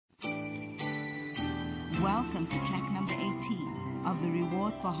Welcome to track number 18 of The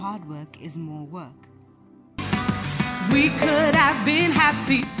Reward for Hard Work is More Work. We could have been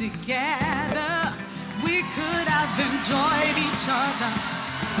happy together. We could have enjoyed each other.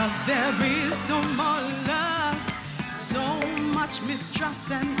 But there is no more love. So much mistrust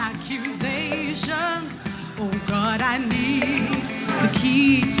and accusations. Oh God, I need the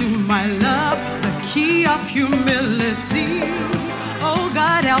key to my love, the key of humility. Oh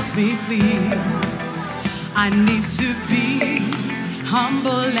God, help me please. I need to be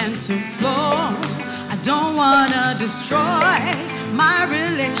humble and to flow. I don't wanna destroy my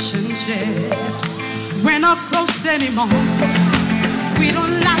relationships. We're not close anymore. We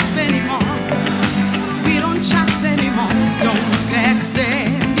don't laugh anymore. We don't chat anymore. Don't text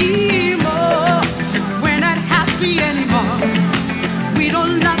anymore. We're not happy anymore. We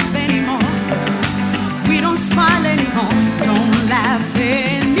don't laugh anymore. We don't smile anymore. Don't laugh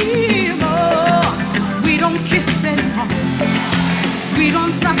anymore. We don't kiss anymore. We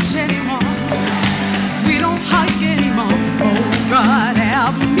don't touch anymore. We don't hug anymore. Oh God,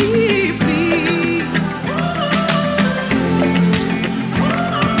 help me please.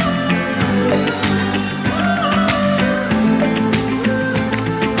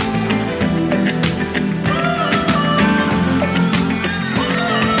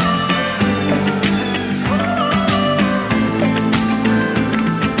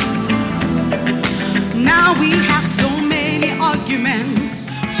 Now we have so many arguments,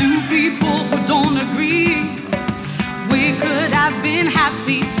 two people who don't agree. We could have been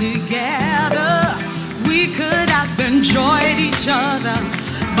happy together. We could have enjoyed each other.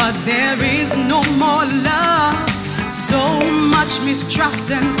 But there is no more love. So much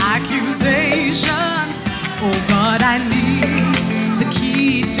mistrust and accusations. Oh God, I need the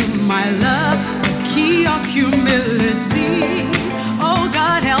key to my love, the key of humility. Oh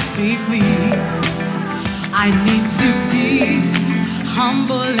God, help me please. I need to be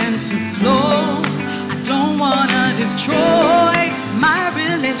humble and to flow. I don't wanna destroy my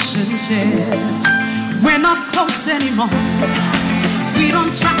relationships. We're not close anymore. We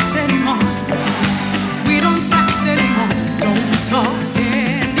don't chat anymore. We don't text anymore. Don't talk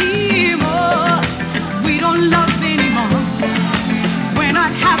anymore. We don't love anymore. We're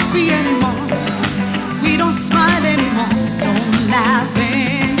not happy anymore. We don't smile anymore. Don't laugh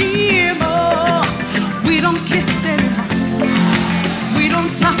anymore. We don't kiss anymore. We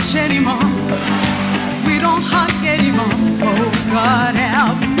don't touch anymore. We don't hug anymore. Oh God,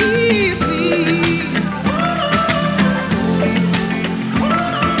 help me please.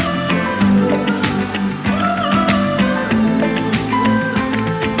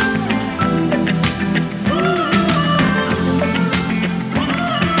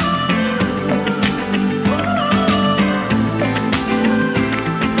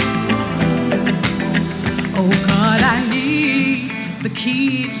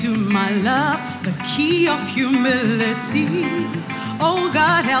 The key of humility. Oh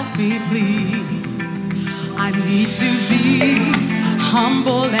God, help me please. I need to be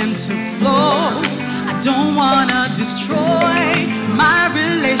humble and to flow. I don't wanna destroy my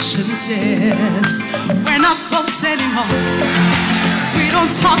relationships. We're not close anymore. We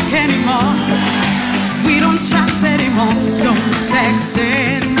don't talk anymore. We don't chat anymore. Don't text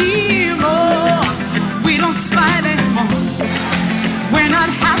anymore. We don't smile anymore. We're not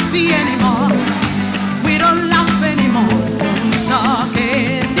happy anymore. We don't laugh anymore. Don't talk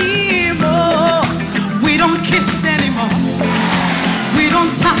anymore. We don't kiss anymore. We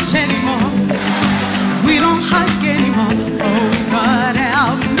don't touch anymore. We don't hug anymore. Oh God,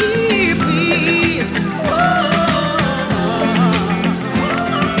 help me please.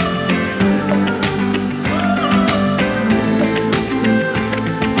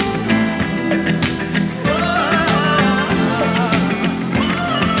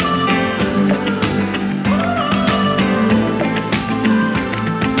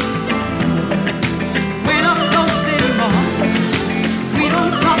 We're not close anymore. We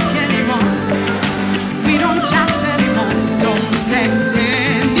don't talk anymore.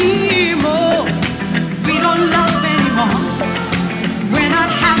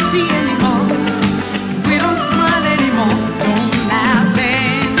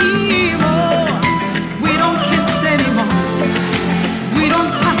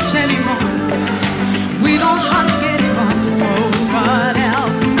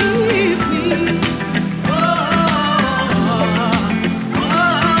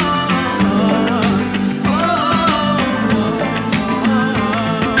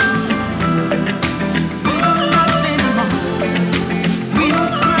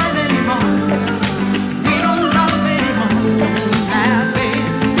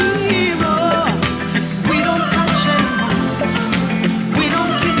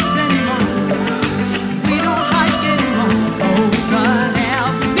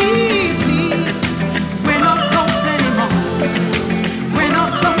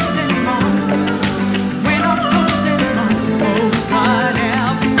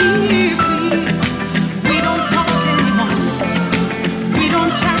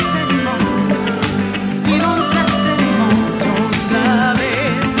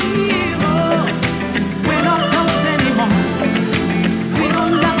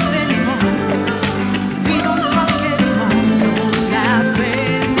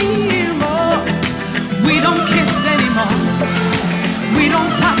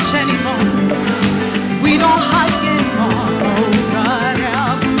 touch anymore. We don't hug anymore. Oh, God,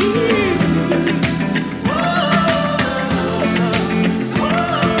 help me.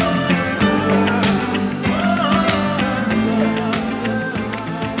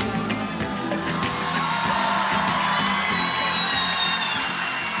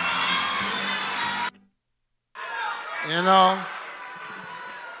 You know,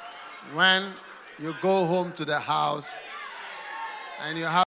 when you go home to the house and you have